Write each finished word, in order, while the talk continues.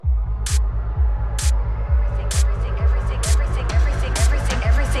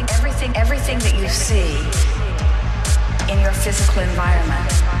everything that you see in your physical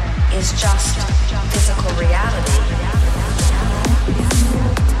environment is just physical reality.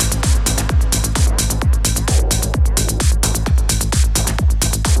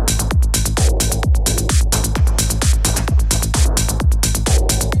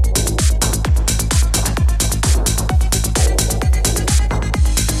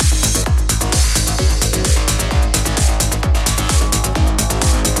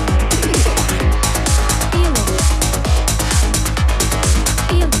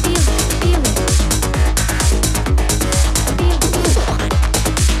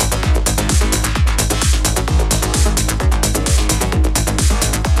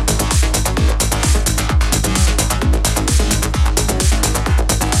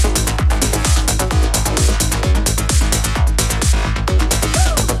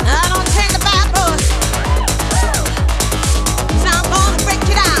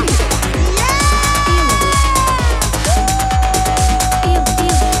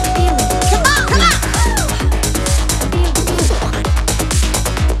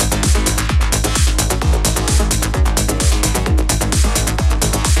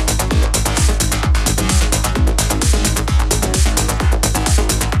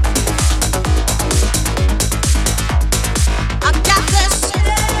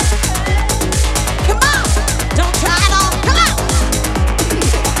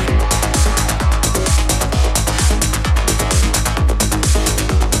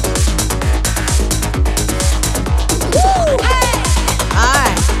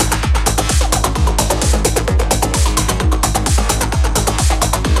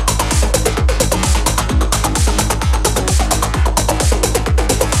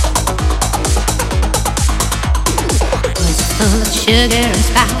 Sugar and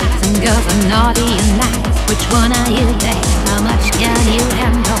spice and girls are naughty and nice. Which one are you, babe? How much can you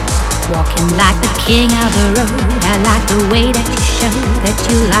handle? Walking like the king of the road. I like the way that you show that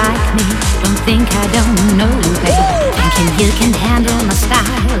you like me. Don't think I don't know, babe. Thinking you can handle my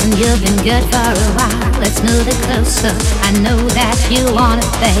style, and you've been good for a while. Let's move it closer. I know that you want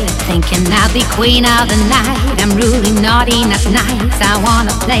it, babe. Thinking I'll be queen of the night. I'm ruling naughty, not nice. I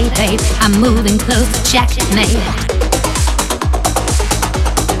wanna play, babe. I'm moving close to checkmate.